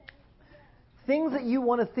things that you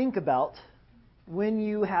want to think about when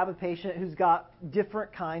you have a patient who's got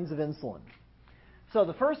different kinds of insulin. So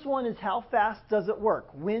the first one is, how fast does it work?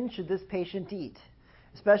 When should this patient eat?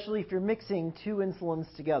 Especially if you're mixing two insulins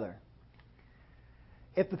together.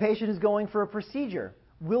 If the patient is going for a procedure,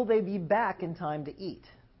 will they be back in time to eat?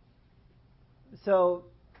 So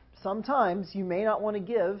sometimes you may not want to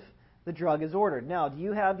give the drug as ordered. Now, do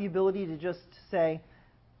you have the ability to just say,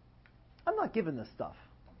 I'm not giving this stuff?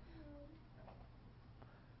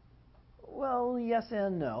 Well, yes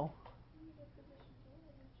and no.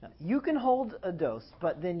 Now, you can hold a dose,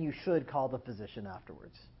 but then you should call the physician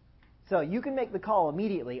afterwards. So you can make the call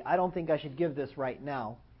immediately. I don't think I should give this right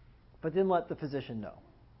now, but then let the physician know.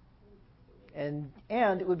 And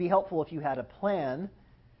it would be helpful if you had a plan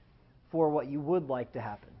for what you would like to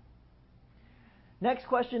happen. Next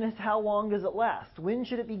question is, how long does it last? When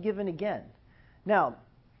should it be given again? Now,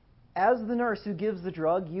 as the nurse who gives the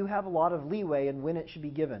drug, you have a lot of leeway in when it should be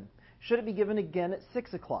given. Should it be given again at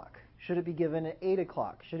 6 o'clock? Should it be given at 8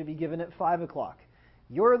 o'clock? Should it be given at 5 o'clock?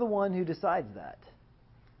 You're the one who decides that.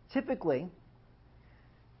 Typically,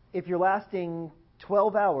 if you're lasting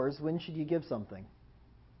 12 hours, when should you give something?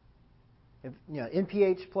 If,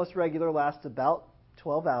 NPH plus regular lasts about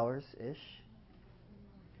 12 hours-ish.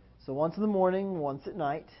 So once in the morning, once at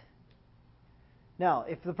night. Now,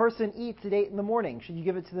 if the person eats at 8 in the morning, should you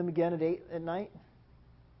give it to them again at 8 at night?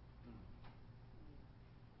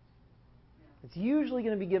 It's usually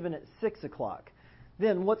going to be given at 6 o'clock.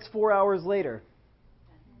 Then what's 4 hours later?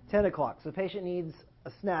 10 o'clock. So the patient needs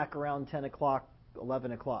a snack around 10 o'clock,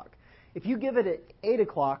 11 o'clock. If you give it at 8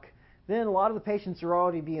 o'clock, then a lot of the patients are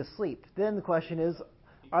already being asleep. Then the question is,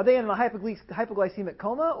 are they in a hypoglycemic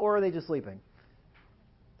coma or are they just sleeping?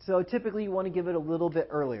 So typically you want to give it a little bit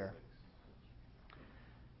earlier.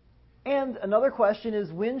 And another question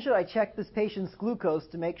is, when should I check this patient's glucose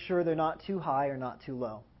to make sure they're not too high or not too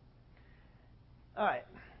low? All right.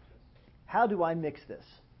 How do I mix this?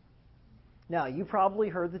 Now, you probably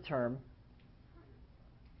heard the term,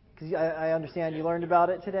 because I understand you learned about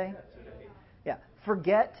it today. Yeah.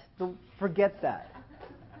 Forget that.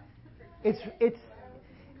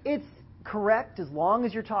 It's correct as long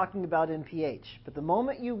as you're talking about NPH. But the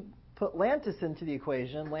moment you put Lantus into the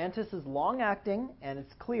equation, Lantus is long-acting and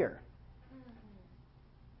it's clear.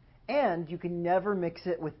 And you can never mix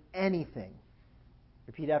it with anything.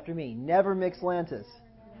 Repeat after me. Never mix Lantus.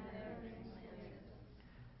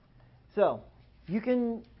 So, you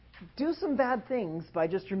can do some bad things by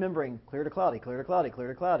just remembering clear to cloudy, clear to cloudy, clear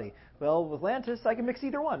to cloudy. Well, with Lantus, I can mix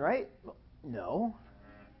either one, right? No.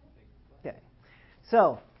 Okay.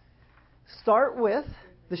 So, start with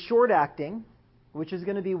the short-acting, which is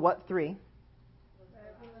going to be what 3?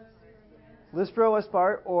 Lispro,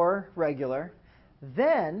 Aspart, or regular.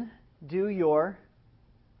 Then do your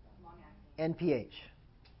NPH.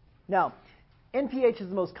 Now, NPH is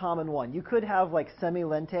the most common one. You could have like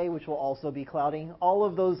semi-lente, which will also be cloudy. All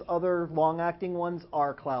of those other long-acting ones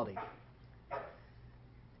are cloudy.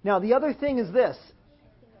 Now, the other thing is this.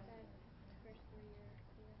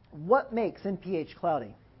 What makes NPH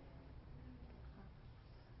cloudy?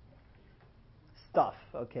 Stuff.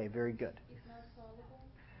 Okay, very good.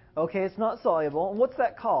 Okay, it's not soluble. And what's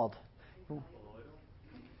that called?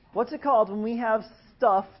 What's it called when we have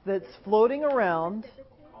stuff that's floating around?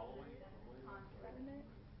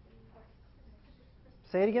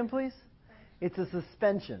 Say it again, please. It's a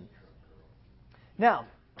suspension. Now,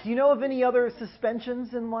 do you know of any other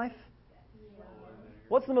suspensions in life?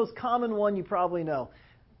 What's the most common one you probably know?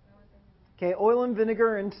 Okay, oil and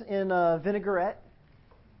vinegar in a vinaigrette.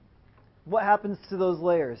 What happens to those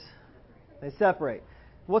layers? They separate.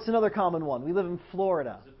 What's another common one? We live in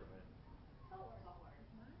Florida.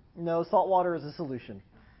 No, salt water is a solution.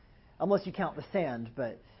 Unless you count the sand,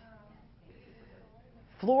 but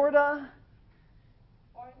Florida,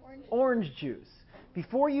 orange juice.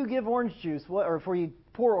 Before you give orange juice, or before you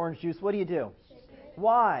pour orange juice, what do?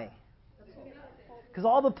 Why? Because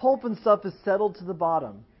all the pulp and stuff is settled to the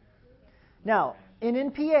bottom. Now, in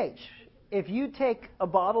NPH, if you take a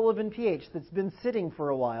bottle of NPH that's been sitting for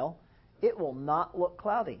a while, it will not look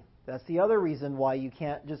cloudy. That's the other reason why you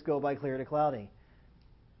can't just go by clear to cloudy.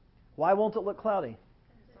 Why won't it look cloudy?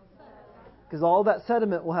 Because all that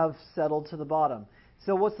sediment will have settled to the bottom.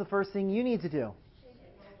 So what's the first thing you need to do?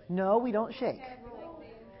 No, we don't shake.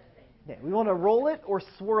 Okay, we want to roll it or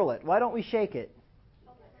swirl it. Why don't we shake it?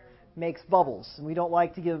 Makes bubbles, and we don't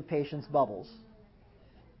like to give patients bubbles.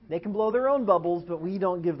 They can blow their own bubbles, but we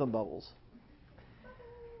don't give them bubbles.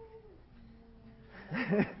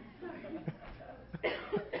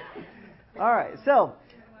 All right, so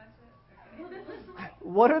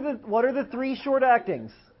what are the 3 short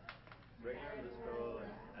actings?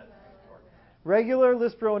 Regular,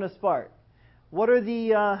 Lispro, and Aspart. What are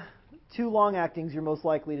the two long-actings you're most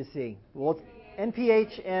likely to see? Well, it's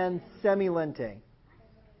NPH and semi-lente.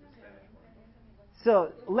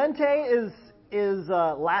 So lente is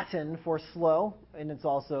Latin for slow, and it's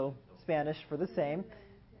also Spanish for the same.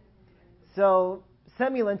 So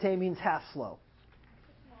semi-lente means half slow.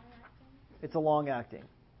 It's a long-acting.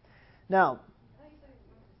 Now,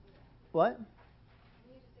 what?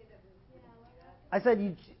 I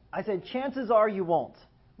said chances are you won't.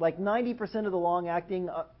 Like 90% of the long-acting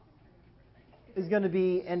is going to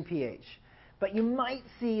be NPH. But you might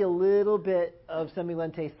see a little bit of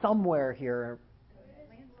semi-lente somewhere here.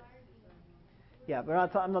 Yeah, but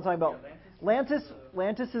I'm not talking about...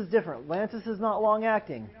 Lantus is different. Lantus is not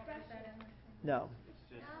long-acting. No.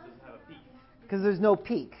 Because there's no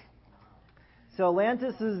peak. So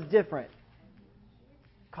Lantus is different.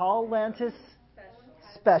 Call Lantus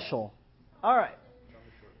special. All right.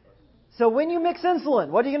 So when you mix insulin,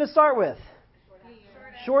 what are you going to start with?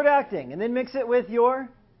 Short-acting. And then mix it with your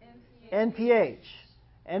NPH.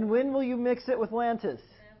 And when will you mix it with Lantus?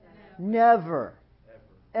 Never.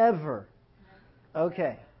 Ever.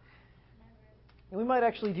 Okay. And we might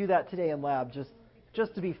actually do that today in lab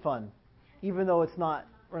just to be fun. Even though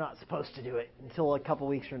we're not supposed to do it until a couple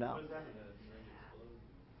weeks from now.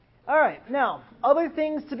 All right. Now, other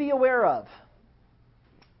things to be aware of.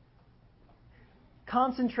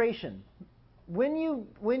 Concentration. When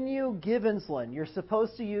you give insulin, you're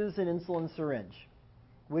supposed to use an insulin syringe,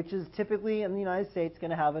 which is typically in the United States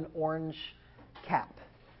going to have an orange cap.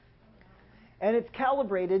 And it's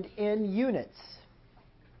calibrated in units.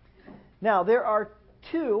 Now, there are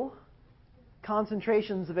two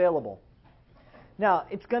concentrations available. Now,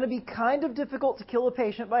 it's going to be kind of difficult to kill a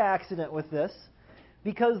patient by accident with this,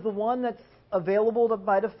 because the one that's available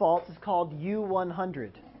by default is called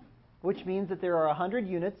U100, which means that there are 100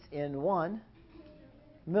 units in 1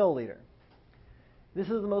 milliliter. This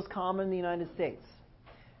is the most common in the United States.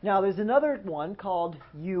 Now, there's another one called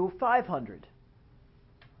U500.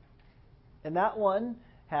 And that one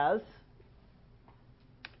has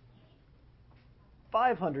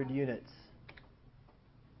 500 units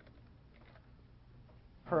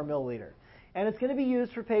per milliliter. And it's going to be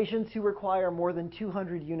used for patients who require more than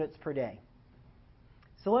 200 units per day.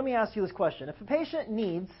 So let me ask you this question. If a patient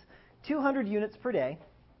needs 200 units per day,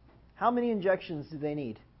 how many injections do they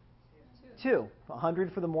need? 2.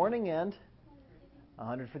 100 for the morning and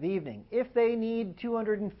 100 for the evening. If they need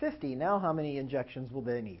 250, now how many injections will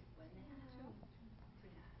they need?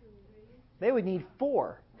 They would need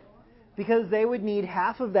 4. Because they would need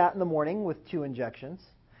half of that in the morning with 2 injections,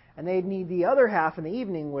 and they'd need the other half in the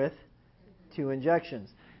evening with 2 injections.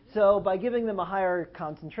 So by giving them a higher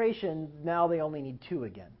concentration, now they only need 2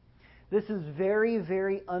 again. This is very,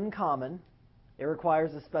 very uncommon. It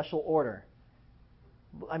requires a special order.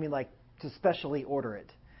 I mean, like, to specially order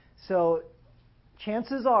it. So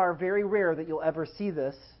chances are very rare that you'll ever see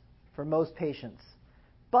this for most patients.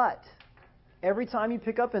 But every time you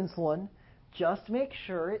pick up insulin, just make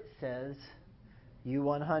sure it says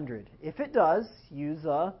U100. If it does, use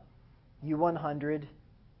a U100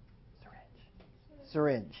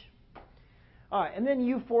 syringe. All right, and then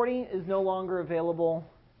U40 is no longer available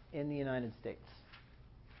in the United States.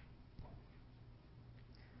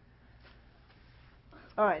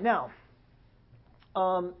 All right, now,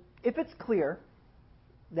 if it's clear,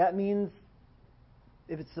 that means,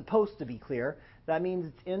 if it's supposed to be clear, that means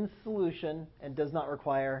it's in solution and does not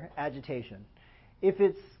require agitation. If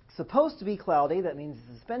it's supposed to be cloudy, that means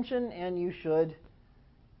suspension, and you should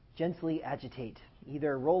gently agitate,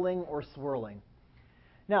 either rolling or swirling.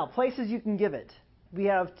 Now, places you can give it. We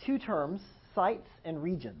have 2 terms, sites and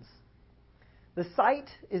regions. The site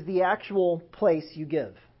is the actual place you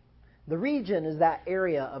give. The region is that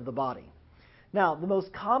area of the body. Now, the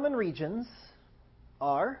most common regions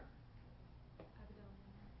are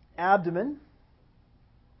abdomen,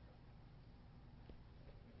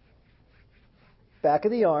 back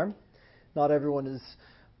of the arm. Not everyone is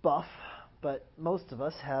buff, but most of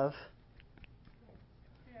us have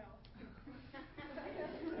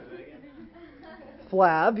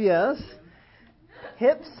flab, yes.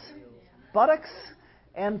 Hips, buttocks,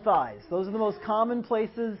 and thighs. Those are the most common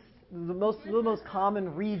places, the most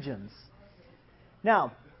common regions.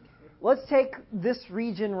 Now, let's take this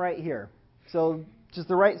region right here. So, just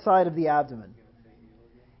the right side of the abdomen.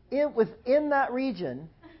 Within that region,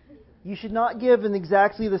 you should not give in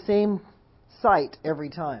exactly the same site every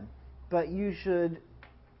time, but you should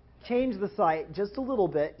change the site just a little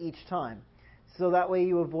bit each time, so that way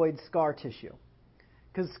you avoid scar tissue.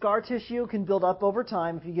 Because scar tissue can build up over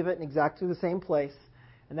time if you give it in exactly the same place,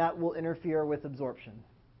 and that will interfere with absorption.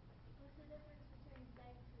 What's the difference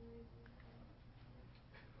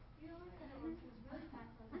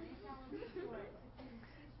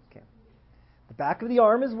back of the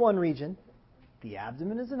arm is one region. The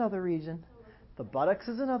abdomen is another region. The buttocks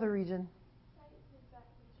is another region.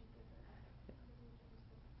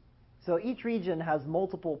 So each region has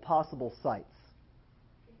multiple possible sites.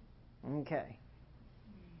 Okay.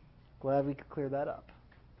 Glad we could clear that up.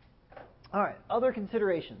 All right, other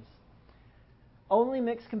considerations. Only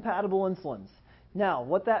mix compatible insulins. Now,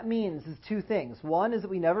 what that means is two things. One is that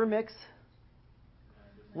we never mix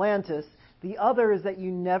Lantus. The other is that you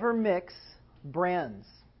never mix brands.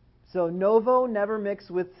 So Novo never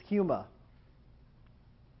mix with Huma.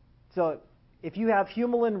 So if you have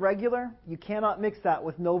Humulin regular, you cannot mix that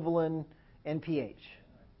with Novolin NPH.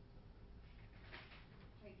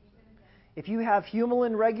 If you have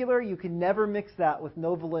Humulin regular, you can never mix that with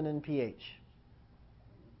Novolin NPH.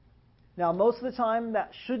 Now, most of the time,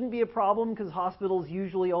 that shouldn't be a problem because hospitals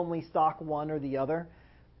usually only stock one or the other.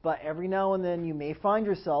 But every now and then, you may find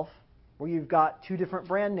yourself where you've got two different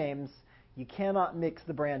brand names. You cannot mix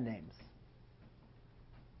the brand names.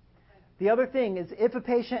 The other thing is, if a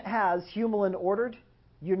patient has Humulin ordered,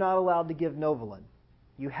 you're not allowed to give Novolin.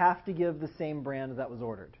 You have to give the same brand that was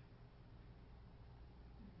ordered.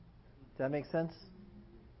 Does that make sense?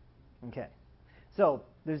 Okay. So,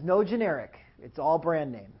 there's no generic. It's all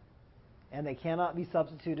brand name. And they cannot be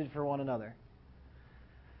substituted for one another.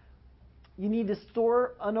 You need to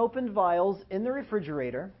store unopened vials in the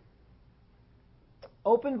refrigerator.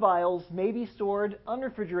 Open vials may be stored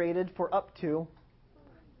unrefrigerated for up to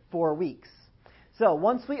 4 weeks. So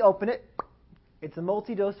once we open it, it's a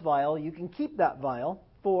multi-dose vial. You can keep that vial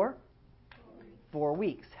for 4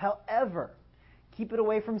 weeks. However, keep it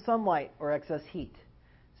away from sunlight or excess heat.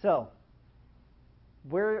 So,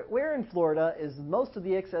 where in Florida is most of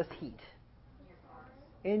the excess heat?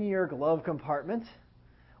 In your glove compartment,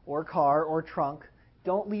 or car, or trunk.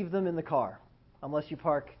 Don't leave them in the car, unless you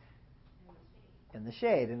park in the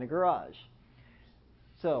shade, in the garage.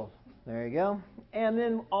 So, there you go. And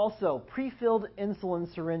then also, pre-filled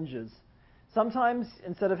insulin syringes. Sometimes,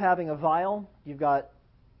 instead of having a vial, you've got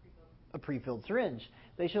a pre-filled syringe.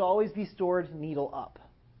 They should always be stored needle up,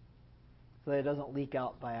 so that it doesn't leak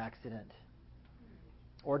out by accident.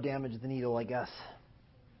 Or damage the needle, I guess.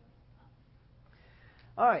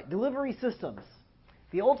 All right, delivery systems.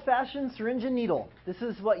 The old-fashioned syringe and needle. This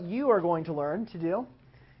is what you are going to learn to do,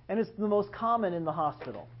 and it's the most common in the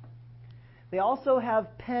hospital. They also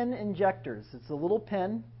have pen injectors. It's a little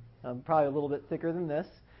pen, probably a little bit thicker than this,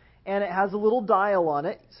 and it has a little dial on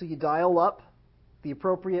it, so you dial up the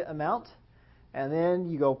appropriate amount, and then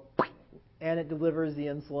you go, and it delivers the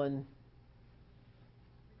insulin.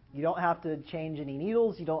 You don't have to change any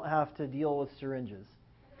needles. You don't have to deal with syringes.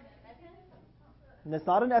 And it's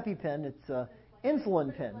not an EpiPen, it's an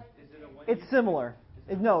insulin pen. It's similar.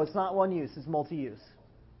 No, it's not one use, it's multi-use.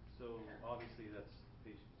 So obviously that's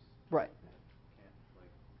patients. Right. Can't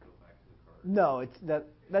go back to the car. No,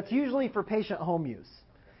 that's usually for patient home use.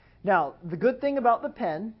 Now, the good thing about the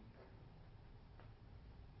pen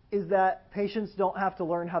is that patients don't have to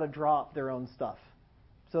learn how to draw up their own stuff.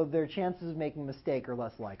 So their chances of making a mistake are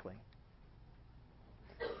less likely.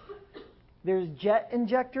 There's jet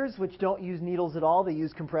injectors, which don't use needles at all. They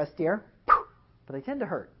use compressed air, but they tend to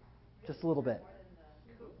hurt just a little bit.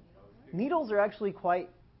 Needles are actually quite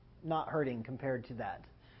not hurting compared to that.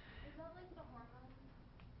 Is that like the hormone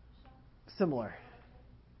shot?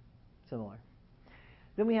 Similar.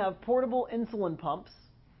 Then we have portable insulin pumps,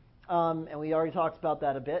 and we already talked about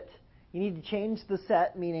that a bit. You need to change the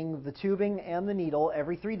set, meaning the tubing and the needle,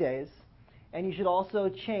 every 3 days. And you should also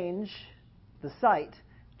change the site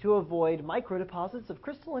to avoid microdeposits of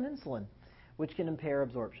crystalline insulin, which can impair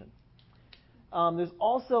absorption. There's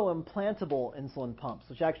also implantable insulin pumps,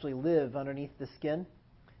 which actually live underneath the skin,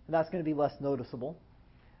 and that's going to be less noticeable.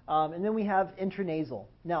 And then we have intranasal.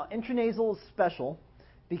 Now, intranasal is special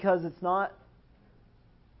because it's not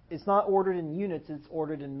ordered in units, it's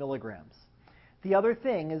ordered in milligrams. The other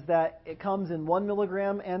thing is that it comes in 1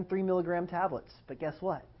 milligram and 3 milligram tablets. But guess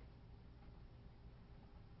what?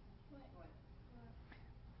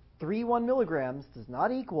 3 1 milligrams does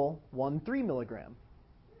not equal 1 3 milligram.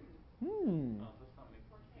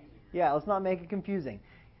 Yeah, let's not make it confusing.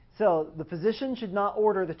 So the physician should not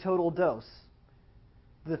order the total dose.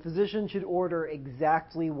 The physician should order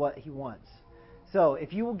exactly what he wants. So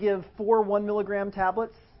if you will give 4 1 milligram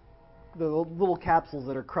tablets, the little capsules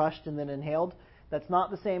that are crushed and then inhaled, that's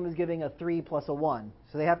not the same as giving a 3 plus a 1.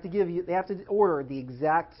 So they have to order the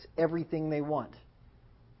exact everything they want.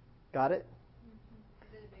 Got it?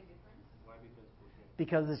 Is it a big difference? Why?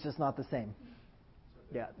 Because it's just not the same.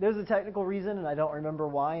 Yeah, there's a technical reason, and I don't remember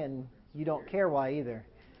why, and you don't care why either.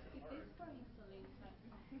 Is this for insulin?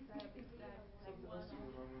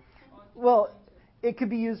 Well, It could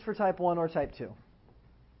be used for type 1 or type 2.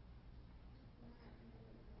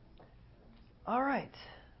 All right.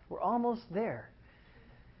 We're almost there.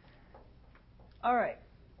 All right.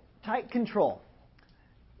 Tight control.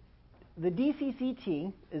 The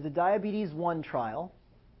DCCT is a diabetes 1 trial.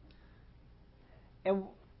 And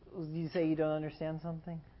you say you don't understand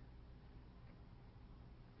something?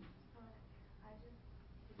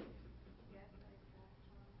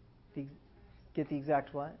 Get the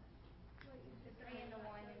exact what? The 3 and the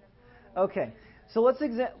 1 and the 4. Okay. So let's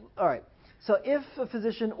all right. So if a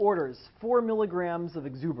physician orders 4 milligrams of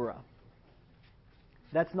Exubera,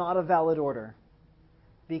 that's not a valid order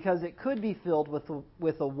because it could be filled with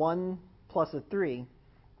a 1 plus a 3,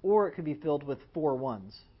 or it could be filled with 4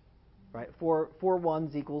 ones. Right? 4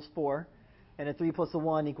 ones equals 4, and a 3 plus a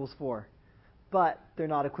 1 equals 4. But they're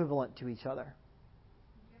not equivalent to each other.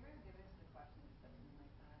 Did you ever give us the question something like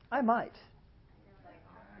that? I might. Like,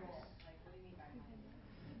 what do you mean by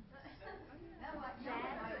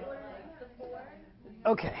That or the 4.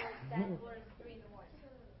 Okay. That or the 3 and the 1.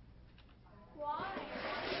 Why?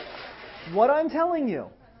 What I'm telling you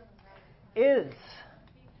is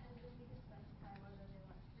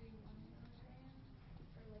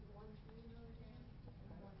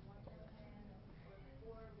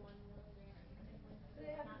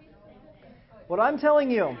what I'm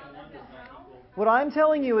telling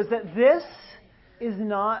you is that this is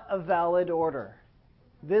not a valid order.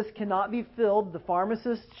 This cannot be filled. The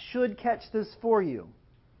pharmacist should catch this for you.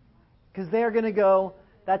 Because they're going to go,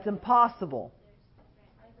 that's impossible.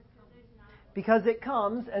 Because it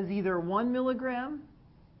comes as either 1 milligram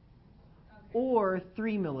or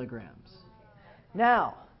 3 milligrams.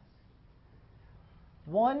 Now,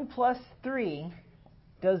 1 plus 3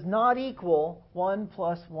 does not equal 1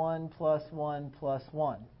 plus 1 plus 1 plus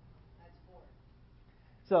 1. That's 4.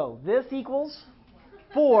 So this equals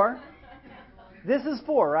 4. This is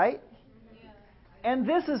 4, right? And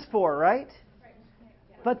this is 4, right?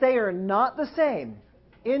 But they are not the same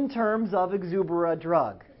in terms of Exubera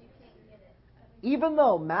drug. Even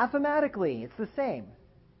though mathematically it's the same.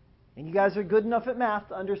 And you guys are good enough at math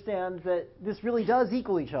to understand that this really does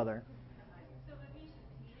equal each other. So if you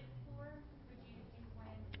needed 4, would you do 1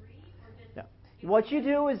 and 3? Or just No. What you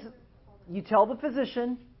do is you tell the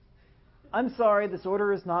physician, I'm sorry, this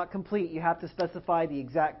order is not complete. You have to specify the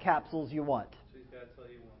exact capsules you want. So he's got to tell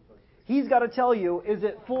you 1 plus 3. He's got to tell you, is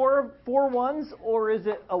it 4 ones or is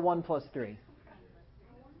it a 1 plus 3?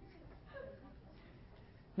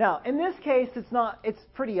 Now, in this case, it's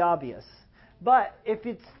pretty obvious. But if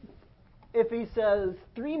he says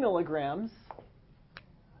 3 milligrams,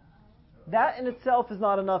 that in itself is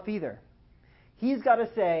not enough either. He's got to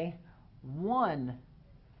say 1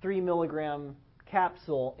 3 milligram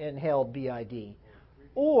capsule inhaled BID.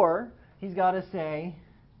 Or he's got to say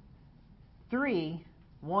 3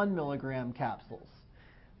 1 milligram capsules.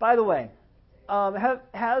 By the way,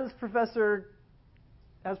 has Professor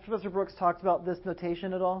Brooks talked about this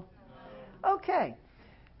notation at all? No. Okay.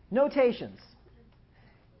 Notations.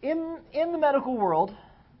 In the medical world,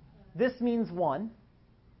 this means 1.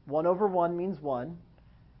 1 over 1 means 1.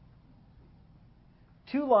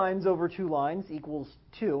 2 lines over 2 lines equals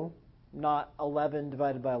 2, not 11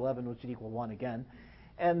 divided by 11, which would equal 1 again.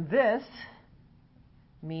 And this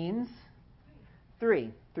means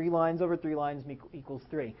 3. 3 lines over 3 lines equals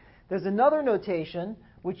 3. There's another notation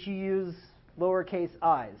which you use lowercase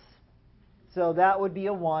i's. So that would be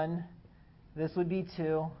a 1, this would be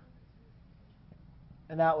 2,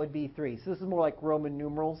 and that would be 3. So this is more like Roman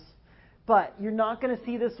numerals. But you're not going to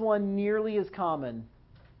see this one nearly as common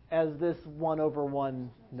as this 1 over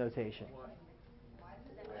 1 notation.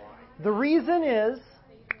 The reason is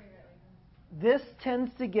this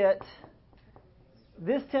tends to get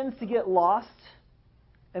lost,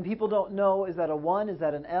 and people don't know, is that a 1, is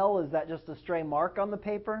that an L, is that just a stray mark on the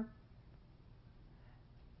paper?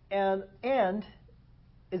 And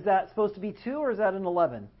is that supposed to be 2 or is that an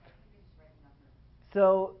 11?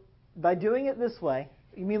 So by doing it this way,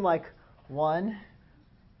 you mean like 1?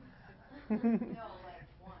 No, like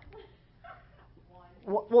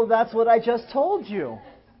 1. Well, that's what I just told you.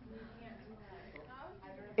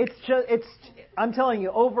 I'm telling you,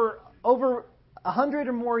 over 100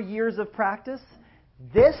 or more years of practice,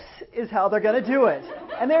 this is how they're going to do it.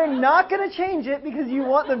 And they're not going to change it because you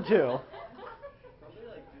want them to. Don't they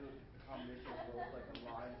like do a combination of both, like a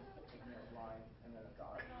line, taking a line, and then a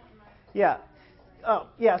dot? Yeah. Oh,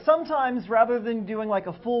 yeah. Sometimes rather than doing like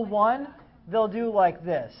a full 1, they'll do like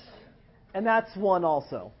this. And that's 1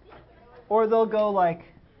 also. Or they'll go like,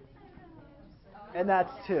 and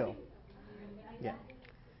that's 2. Yeah.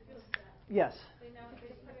 Yes. They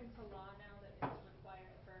put into law now that it's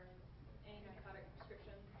required for any narcotic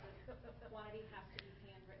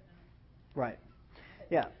Right.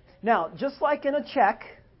 Yeah. Now, just like in a check,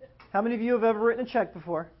 how many of you have ever written a check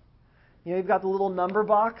before? You know, you've got the little number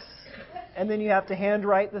box, and then you have to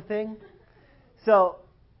handwrite the thing. So,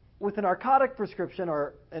 with a narcotic prescription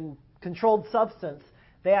or a controlled substance,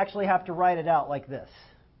 they actually have to write it out like this.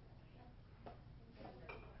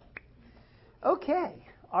 Okay.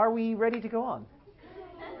 Are we ready to go on?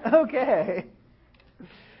 Okay.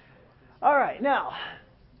 All right. Now,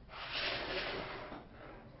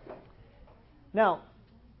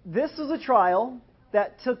 this is a trial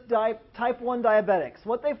that took type 1 diabetics.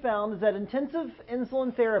 What they found is that intensive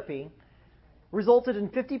insulin therapy resulted in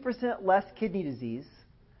 50% less kidney disease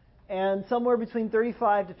and somewhere between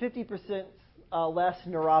 35 to 50% less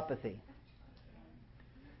neuropathy.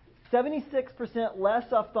 76%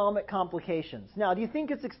 less ophthalmic complications. Now, do you think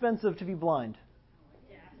it's expensive to be blind?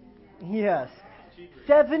 Yes.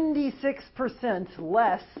 76%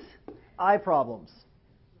 less eye problems.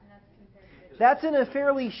 That's in a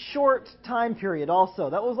fairly short time period also.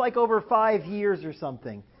 That was like over 5 years or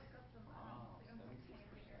something.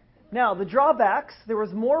 Now, the drawbacks, there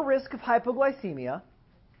was more risk of hypoglycemia,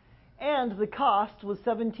 and the cost was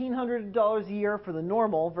 $1,700 a year for the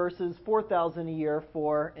normal versus $4,000 a year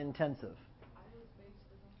for intensive.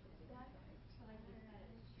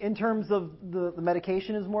 In terms of the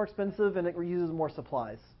medication is more expensive and it uses more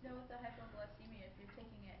supplies. No, with the hypoglycemia, if you're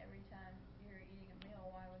taking it every time you're eating a meal,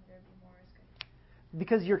 why would there be more risk of...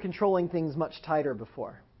 Because you're controlling things much tighter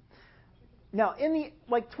before. Now, in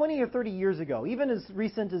the 20 or 30 years ago, even as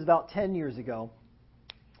recent as about 10 years ago,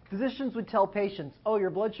 physicians would tell patients, "Oh, your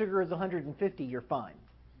blood sugar is 150, you're fine."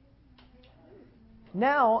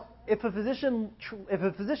 Now, if a physician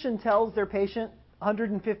tells their patient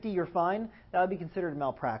 150, you're fine, that would be considered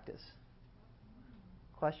malpractice.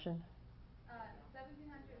 Question?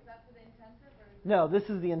 1,700, is that for the intensive or? No, this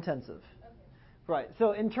is the intensive. Okay. Right.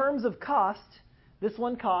 So in terms of cost, this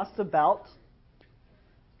one costs about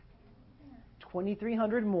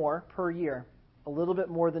 $2,300 more per year, a little bit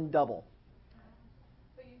more than double.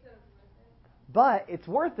 But you said it's worth it? But it's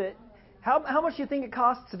worth it. How much do you think it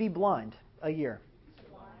costs to be blind a year?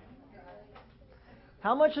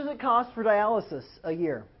 How much does it cost for dialysis a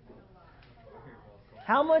year?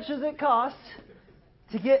 How much does it cost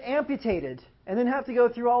to get amputated and then have to go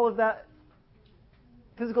through all of that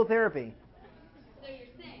physical therapy? So you're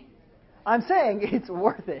saying? I'm saying it's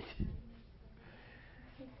worth it.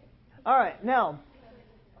 All right, now,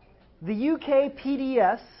 the UK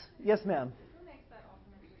PDS, yes ma'am. Who makes that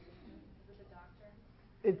ultimate decision? Is it the doctor?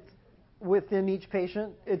 It's within each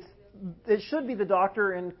patient. It should be the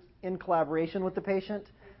doctor in collaboration with the patient.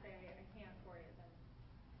 They say, I can't afford it, then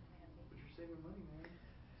But you're saving money, man.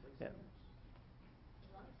 It's like Yeah.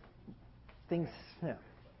 Things, yeah.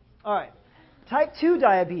 All right. Type 2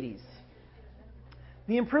 diabetes.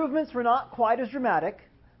 The improvements were not quite as dramatic,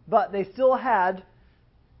 but they still had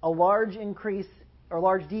a large increase or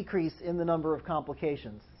large decrease in the number of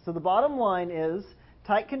complications. So the bottom line is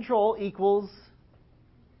tight control equals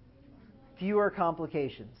fewer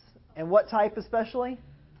complications. And what type especially?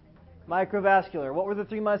 Microvascular. What were the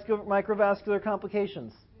 3 microvascular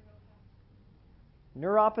complications?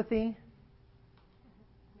 Neuropathy,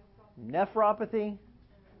 nephropathy,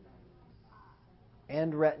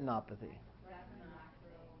 and retinopathy.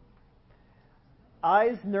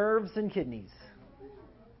 Eyes, nerves, and kidneys.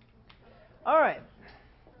 All right.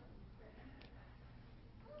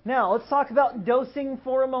 Now, let's talk about dosing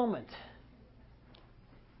for a moment.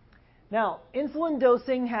 Now, insulin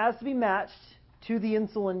dosing has to be matched to the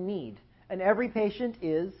insulin need, and every patient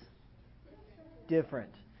is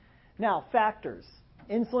different. Now, factors.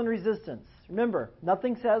 Insulin resistance. Remember,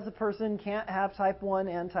 nothing says a person can't have type 1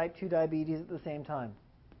 and type 2 diabetes at the same time.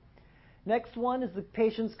 Next one is the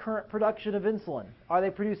patient's current production of insulin. Are they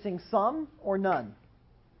producing some or none?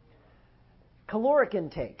 Caloric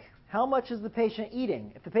intake. How much is the patient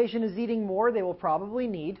eating? If the patient is eating more, they will probably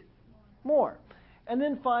need more. And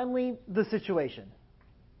then finally, the situation.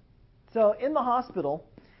 So in the hospital,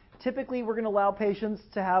 typically we're going to allow patients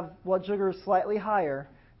to have blood sugars slightly higher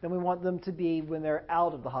than we want them to be when they're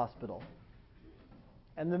out of the hospital.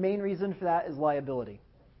 And the main reason for that is liability.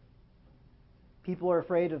 People are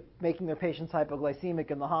afraid of making their patients hypoglycemic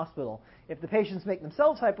in the hospital. If the patients make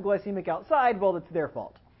themselves hypoglycemic outside, well, it's their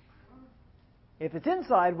fault. If it's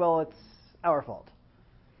inside, well, it's our fault.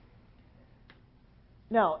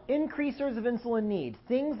 Now, increasers of insulin need.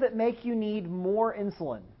 Things that make you need more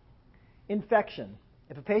insulin. Infection.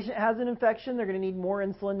 If a patient has an infection, they're going to need more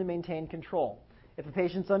insulin to maintain control. If a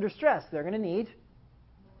patient's under stress, they're going to need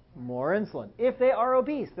more insulin. If they are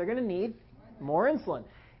obese, they're going to need more insulin.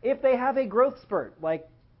 If they have a growth spurt, like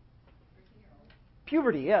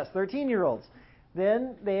puberty, yes, 13-year-olds,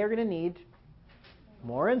 then they are going to need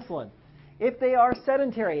more insulin. If they are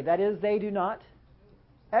sedentary, that is, they do not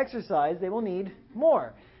exercise, they will need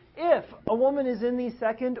more. If a woman is in the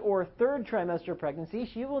second or third trimester of pregnancy,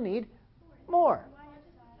 she will need more.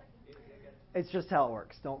 It's just how it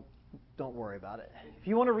works. Don't worry about it. If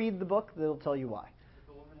you want to read the book, they'll tell you why. If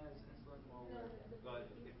a woman has insulin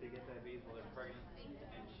if they get diabetes while they're pregnant, and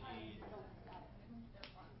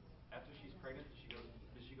after she's pregnant,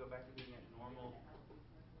 does she go back to being at normal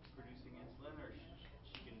producing insulin, or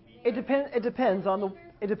she can be? It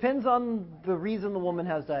depends on the reason the woman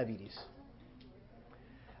has diabetes.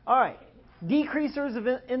 All right, decreasers of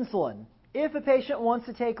insulin. If a patient wants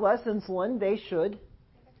to take less insulin, they should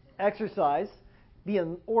exercise, be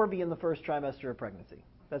in the first trimester of pregnancy.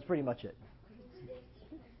 That's pretty much it.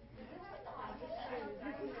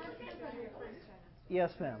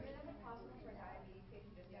 Yes, ma'am.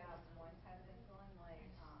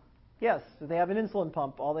 Yes, if they have an insulin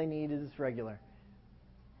pump, all they need is regular.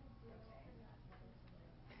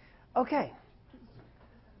 Okay.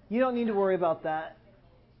 You don't need to worry about that.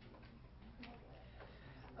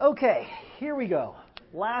 Okay, here we go.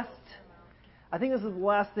 I think this is the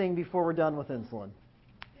last thing before we're done with insulin.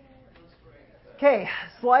 Okay,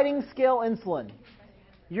 sliding scale insulin.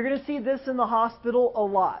 You're going to see this in the hospital a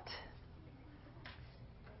lot.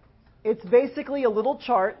 It's basically a little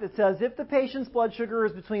chart that says if the patient's blood sugar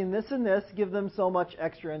is between this and this, give them so much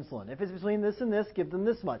extra insulin. If it's between this and this, give them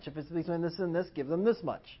this much. If it's between this and this, give them this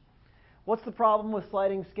much. What's the problem with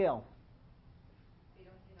sliding scale?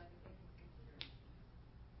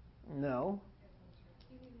 No.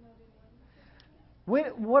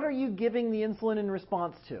 What are you giving the insulin in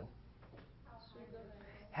response to?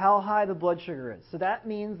 How high the blood sugar is. So that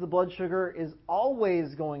means the blood sugar is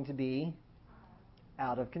always going to be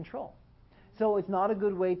out of control. So it's not a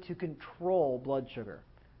good way to control blood sugar.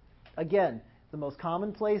 Again, the most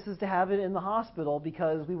common place is to have it in the hospital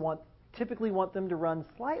because we typically want them to run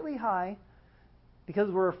slightly high because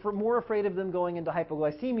we're more afraid of them going into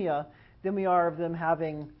hypoglycemia than we are of them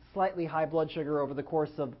having slightly high blood sugar over the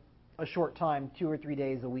course of a short time, 2 or 3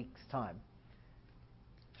 days, a week's time.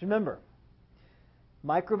 So remember,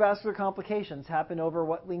 microvascular complications happen over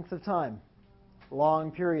what length of time?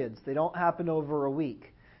 Long periods. They don't happen over a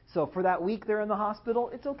week. So for that week they're in the hospital,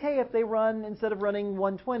 it's okay if they run, instead of running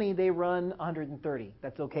 120, they run 130.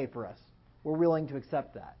 That's okay for us. We're willing to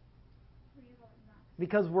accept that.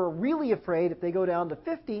 Because we're really afraid if they go down to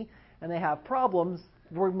 50 and they have problems,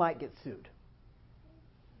 we might get sued.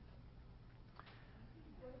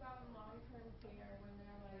 What about long-term care when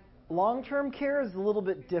they're like... Long-term care is a little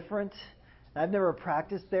bit different. I've never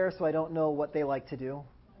practiced there, so I don't know what they like to do.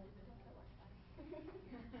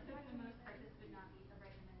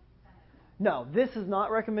 No, this is not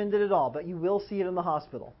recommended at all, but you will see it in the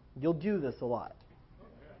hospital. You'll do this a lot.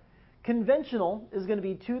 Conventional is going to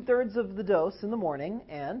be 2/3 of the dose in the morning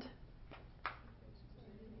and...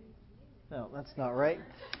 No, that's not right.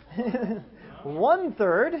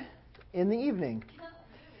 1/3 in the evening.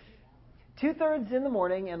 2/3 in the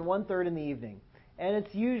morning and 1/3 in the evening. And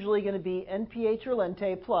it's usually going to be NPH or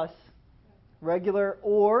Lente plus regular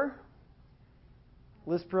or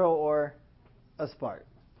Lispro or Aspart.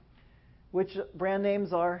 Which brand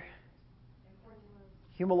names are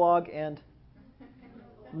Humalog and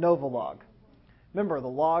Novolog. Remember, the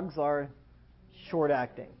logs are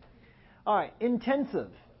short-acting. All right, intensive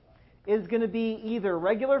is going to be either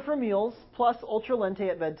regular for meals plus Ultra Lente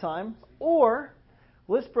at bedtime, or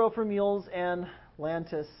Lispro for meals and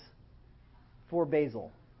Lantus for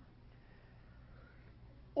basal.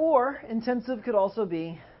 Or intensive could also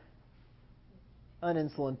be an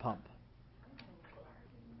insulin pump.